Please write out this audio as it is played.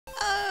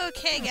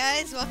Okay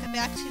guys, welcome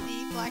back to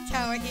the Black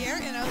Tower here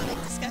in a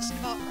little discussion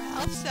about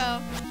Ralph.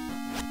 So,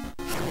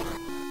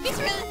 he's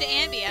related to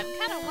Ambi. I'm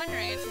kind of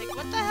wondering, it's like,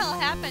 what the hell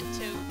happened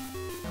to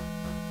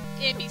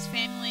Ambi's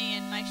family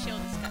and my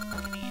shield is got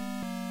fucking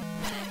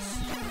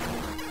nice.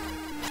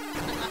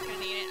 I'm not gonna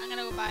need it. I'm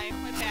gonna go buy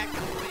my back to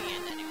the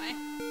end anyway.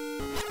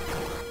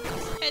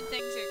 These head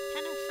things are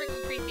kind of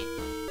freaking creepy.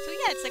 So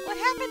yeah, it's like, what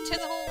happened to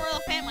the whole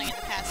royal family in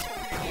the past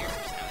 400 years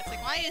or so? It's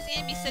like, why is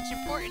Ambi such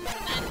importance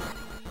and then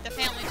the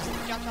family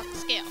just dropped off the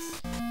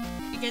scales?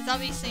 Because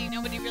obviously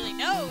nobody really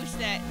knows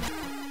that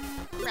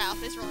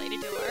Ralph is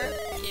related to her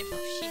if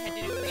she had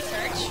to do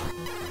research.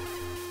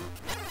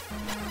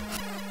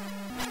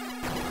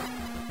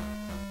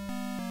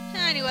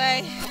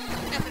 Anyway,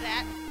 enough of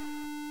that.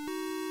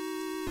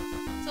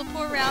 So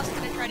poor Ralph's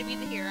gonna try to be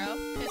the hero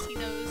because he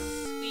knows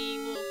we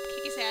will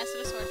kick his ass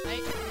in a sword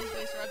fight. There's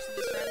those ropes in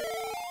this room.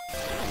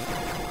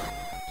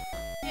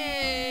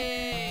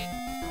 Yay!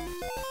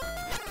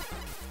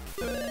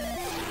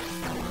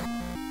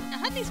 Now,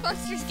 how'd these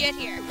monsters get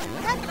here?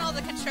 What happened to all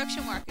the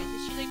construction workers?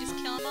 Did she like just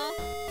kill them all?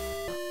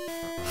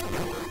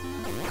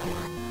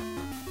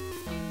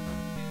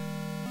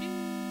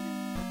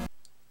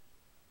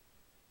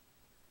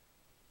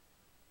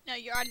 No,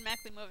 you're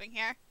automatically moving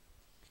here.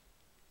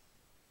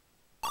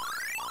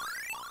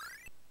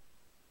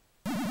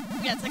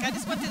 Yeah, it's like I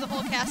just went through the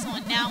whole castle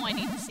and now I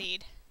need the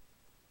seed.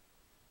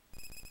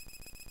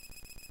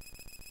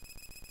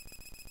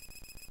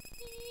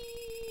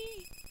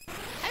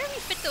 How do we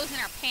fit those in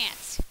our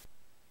pants?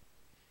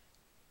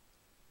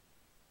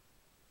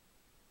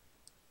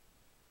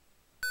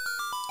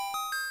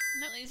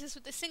 And that leaves us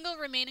with a single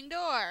remaining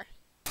door.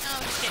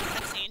 Oh shit,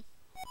 cutscene.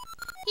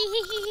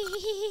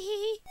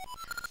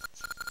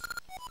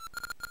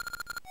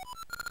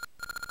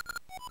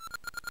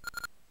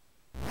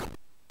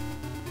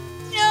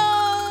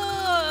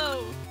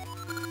 No!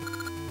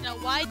 Now,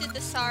 why did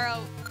the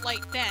sorrow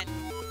light then?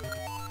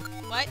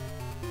 What?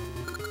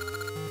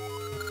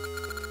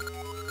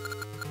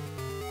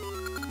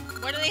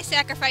 What are they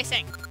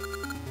sacrificing?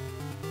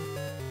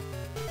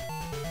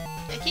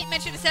 They keep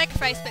mentioning the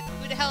sacrifice, but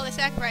who the hell are they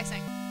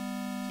sacrificing?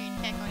 Okay, you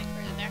can't go any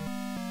further there.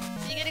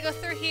 So you gotta go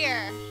through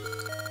here.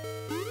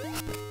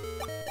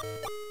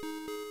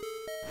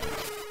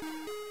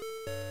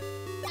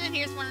 And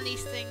here's one of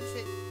these things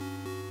that...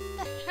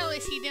 What the hell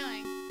is he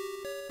doing?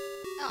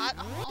 Oh,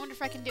 I wonder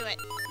if I can do it.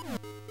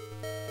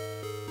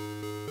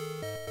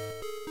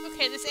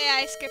 Okay, this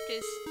AI script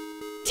is...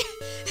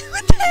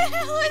 What the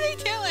hell are they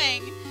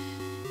doing?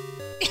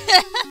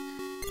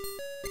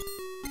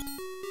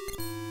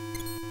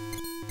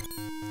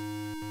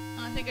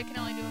 I think I can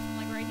only do it from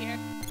like right here.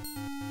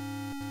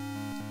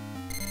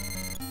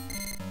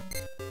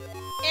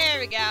 There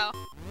we go.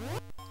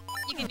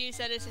 You can use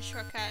that as a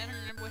shortcut. I don't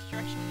remember which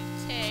direction we need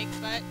to take,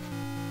 but...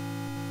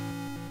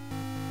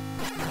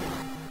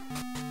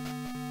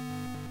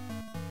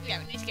 Yeah,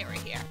 we need to get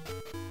right here.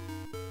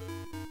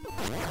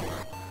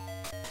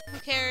 Who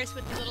cares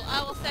what the little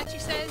owl statue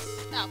says?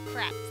 Oh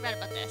crap, forgot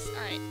about this.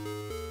 Alright.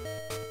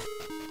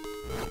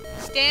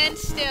 Stand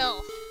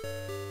still.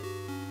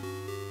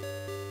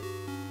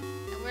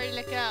 Now where did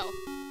it go?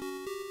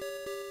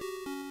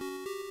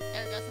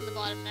 There it goes on the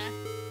bottom there.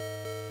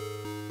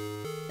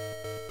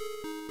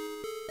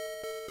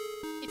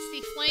 It's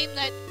the flame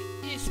that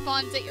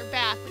spawns at your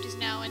back, which is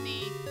now in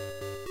the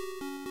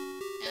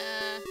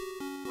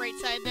right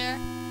side there,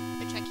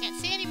 which I can't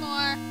see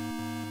anymore.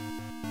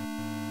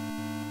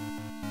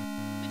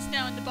 It's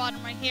now in the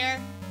bottom right here.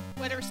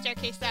 Whatever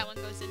staircase that one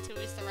goes into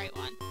is the right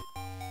one.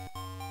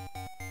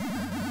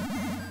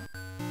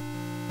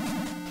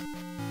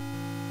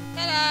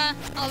 Ta-da!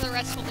 All the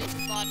rest will be at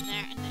the bottom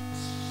there, and then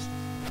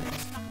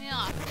just knock me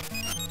off.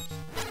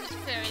 Just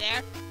put her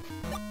there.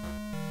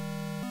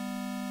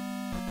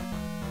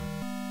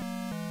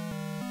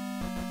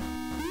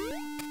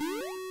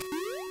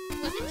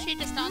 Wasn't she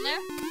just on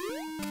there?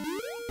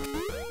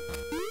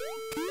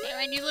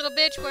 Hey, you little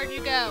bitch, where'd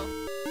you go?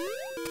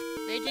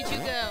 Where did you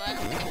go? I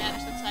don't think it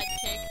matters what side you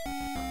take.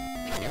 I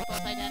think they're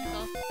both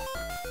identical.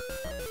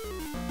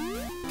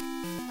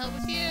 Hell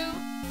with you.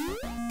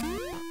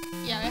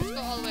 Yeah, we have to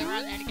go all the way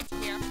around there to get to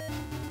here.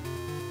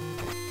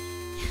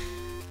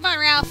 Come on,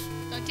 Ralph!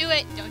 Don't do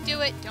it! Don't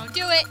do it! Don't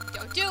do it!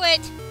 Don't do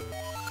it!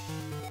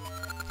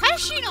 How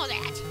does she know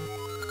that?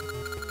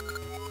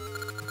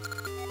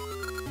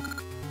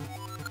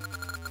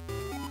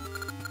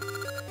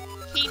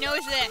 He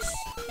knows this.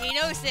 He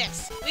knows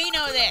this. We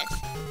know this.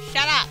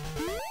 Shut up.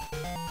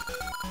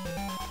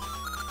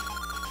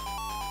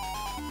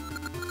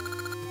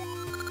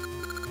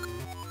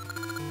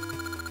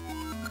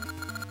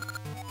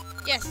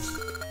 Yes.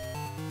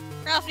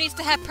 Ralph needs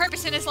to have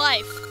purpose in his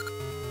life.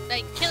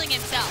 Like killing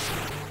himself.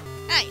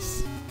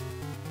 Nice.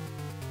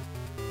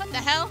 What the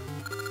hell?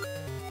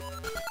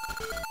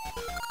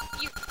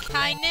 You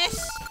kindness?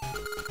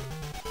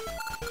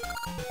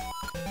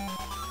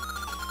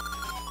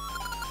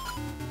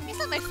 He's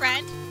not my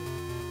friend.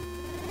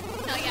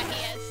 Oh yeah, he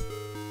is.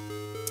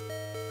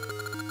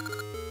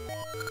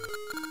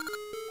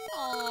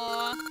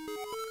 Aww.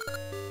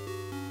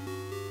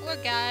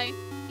 Poor guy.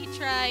 He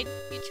tried.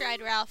 You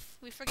tried, Ralph.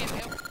 We forgive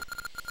you.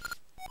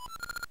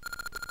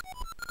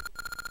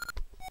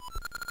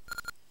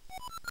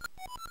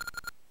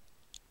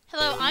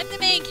 Hello, I'm the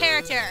main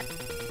character.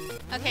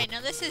 Okay,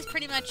 now this is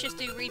pretty much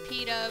just a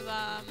repeat of,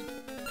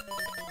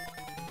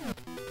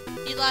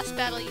 the last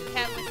battle you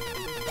had with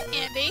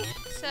Ambi,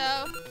 so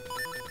I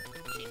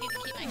need to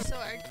keep my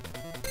sword.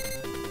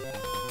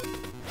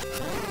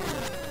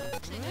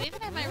 So do I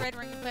even have my red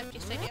ring equipped?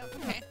 Yes, I do.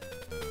 Okay.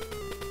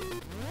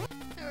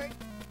 Alright,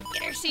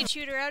 get our seed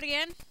shooter out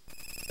again.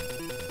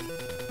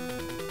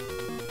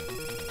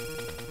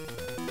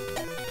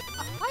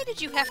 Why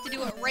did you have to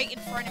do it right in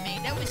front of me?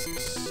 That was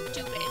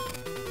stupid.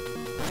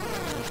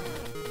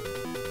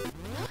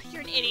 Oh,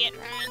 you're an idiot,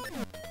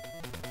 Ryan.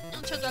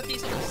 Don't choke off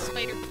these little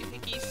spider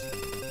doohickeys.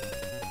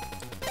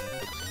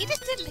 He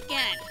just did it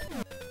again.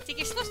 It's like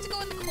you're supposed to go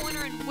in the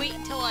corner and wait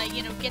until I,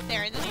 get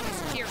there, and then you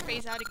disappear,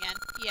 phase out again.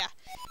 Yeah.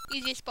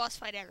 Easiest boss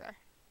fight ever.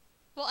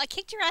 Well, I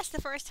kicked your ass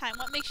the first time.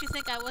 What makes you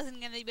think I wasn't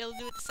going to be able to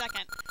do it the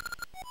second?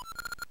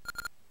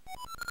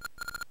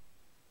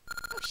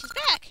 Oh, she's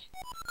back!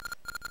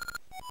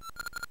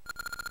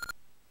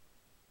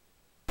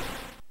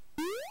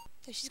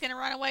 So she's gonna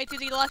run away through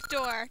the locked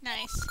door.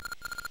 Nice.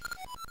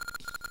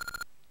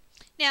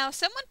 Now,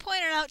 someone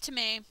pointed out to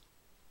me,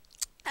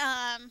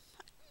 I'm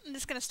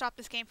just gonna stop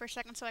this game for a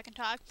second so I can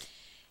talk.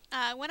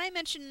 When I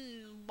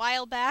mentioned a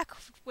while back,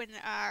 when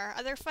our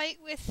other fight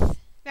with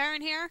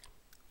Baron here,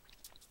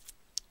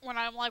 when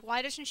I'm like,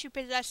 why doesn't she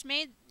possess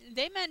me?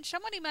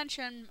 Somebody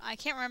mentioned, I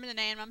can't remember the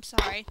name, I'm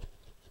sorry,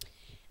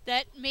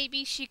 that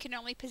maybe she can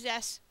only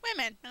possess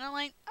women. And I'm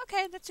like,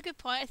 okay, that's a good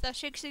point. I thought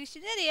she was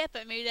an idiot,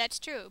 but maybe that's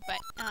true. But,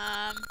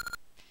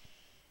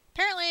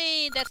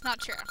 apparently that's not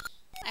true.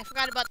 I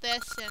forgot about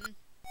this, and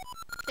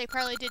they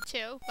probably did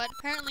too. But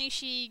apparently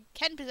she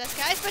can possess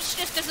guys, but she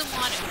just doesn't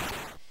want to.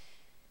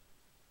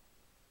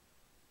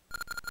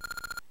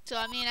 So,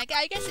 I mean, I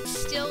guess it's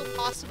still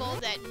possible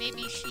that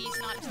maybe she's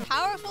not as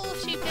powerful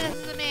if she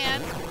possesses a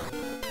man.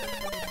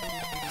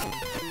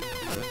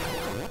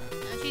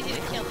 It's easy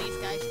to kill these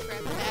guys just right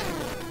off the bat.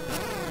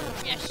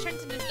 Yeah, she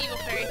turns into this evil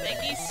fairy thing.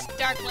 These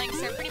dark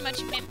links are pretty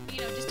much,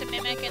 just a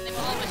mimic, and they will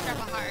always drop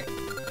a heart.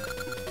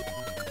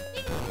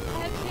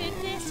 How could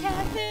this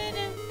happen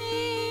to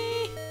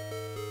me?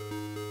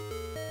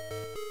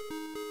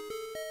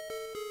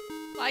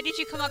 Why did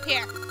you come up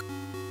here?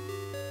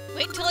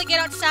 Wait until I get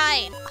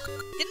outside.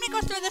 Didn't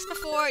I go through this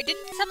before?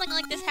 Didn't something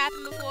like this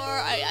happen before?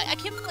 I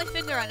can't put my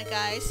finger on it,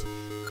 guys.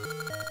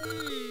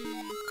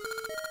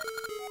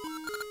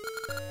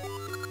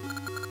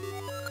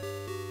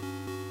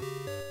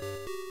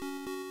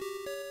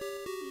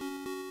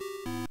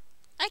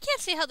 I can't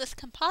see how this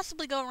can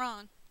possibly go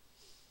wrong.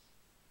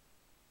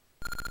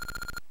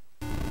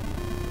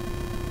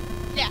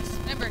 Yes,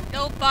 remember,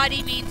 no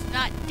body means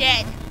not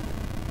dead.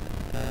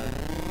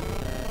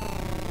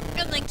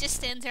 And Link just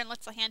stands there and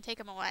lets the hand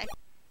take him away.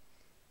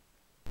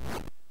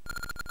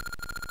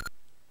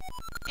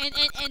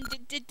 And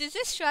does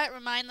this shot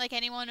remind, like,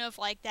 anyone of,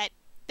 like,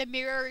 the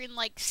mirror in,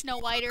 like, Snow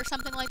White or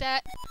something like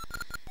that?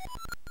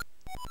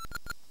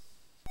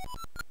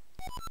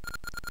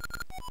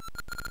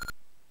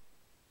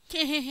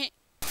 It's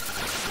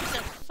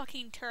a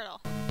fucking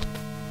turtle.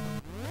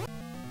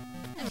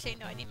 Actually,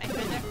 no, I need my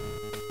feather.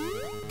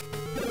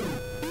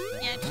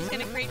 Yeah, she's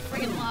gonna create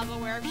friggin' lava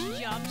wherever she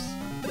jumps.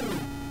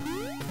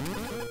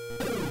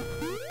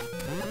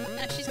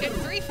 Now, she's got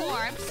 3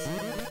 forms.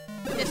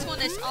 This one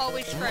is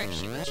always first.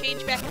 She will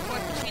change back and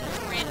forth between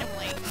them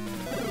randomly.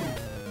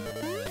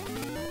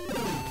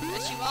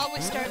 But she will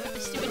always start with the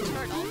stupid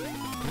turtle.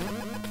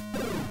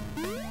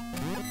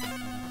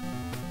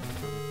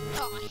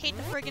 Oh, I hate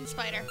the friggin'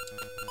 spider.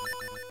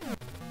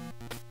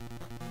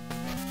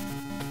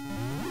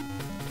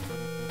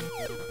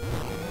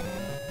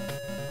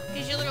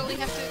 Because you literally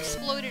have to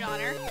explode it on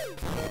her.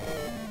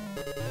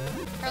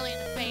 Probably in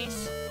the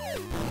face.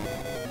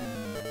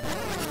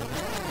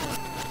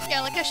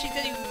 Yeah, like how she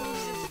didn't even move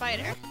the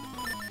spider.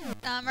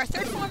 Our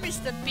third form is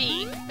the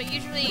bee, but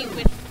usually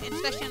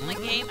especially in the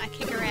game, I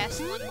kick her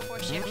ass long before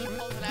she actually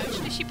pulls it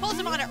out. She pulls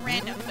them out at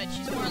random, but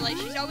she's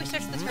always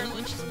starts with the turtle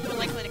and she's more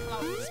likely to come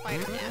out with the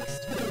spider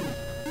next.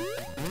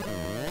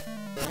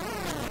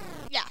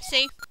 Yeah,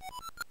 see?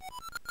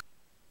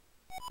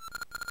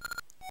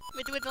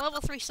 With the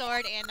level 3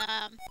 sword and,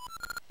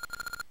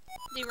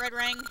 the red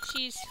ring,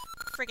 she's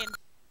friggin'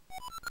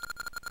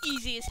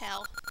 easy as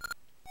hell.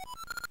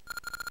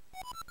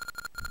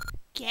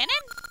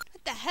 Ganon?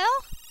 What the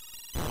hell?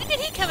 When did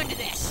he come into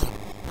this?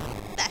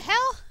 What the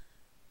hell?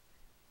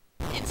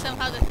 And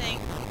somehow the thing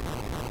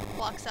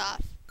walks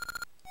off.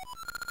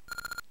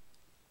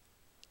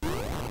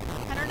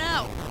 I don't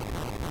know.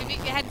 Maybe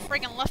if you hadn't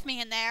friggin' left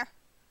me in there.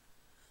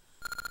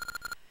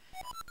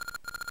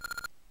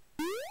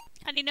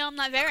 How do you know I'm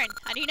not Varen?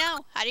 How do you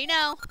know? How do you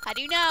know? How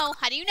do you know?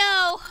 How do you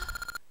know?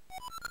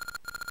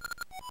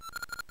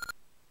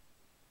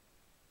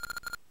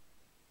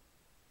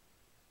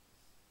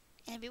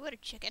 Ambi, what a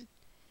chicken.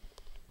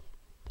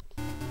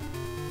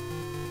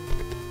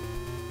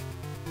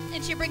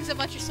 And she brings a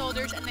bunch of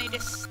soldiers and they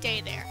just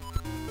stay there.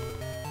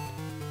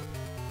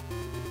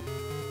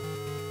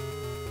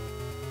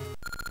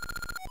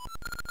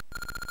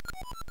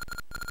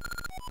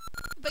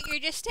 But you're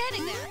just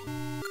standing there.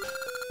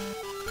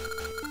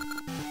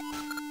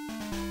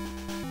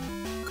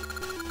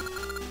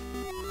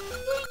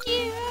 Thank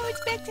you! Oh,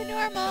 it's back to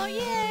normal!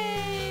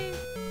 Yay!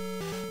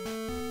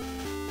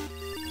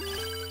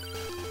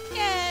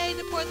 Yay!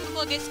 The poor little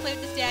boy gets to play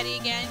with his daddy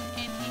again,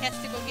 and he has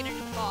to go get a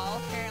new ball,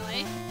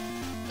 apparently.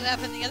 What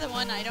happened to the other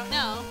one, I don't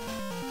know.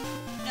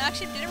 No,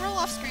 actually, did it roll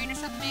off screen or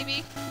something,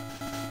 maybe?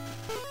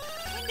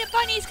 And the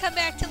bunnies come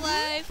back to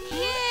life!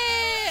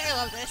 Yay! I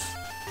love this.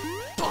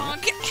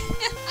 Bonk!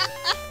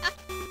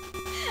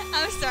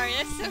 I'm sorry,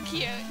 that's so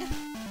cute.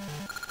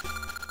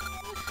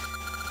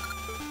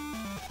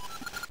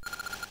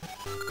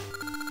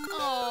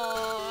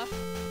 Oh.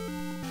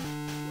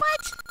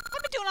 What?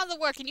 I've been doing all the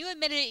work and you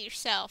admitted it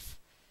yourself.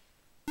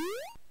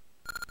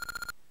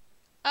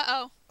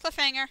 Uh-oh.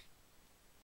 Cliffhanger.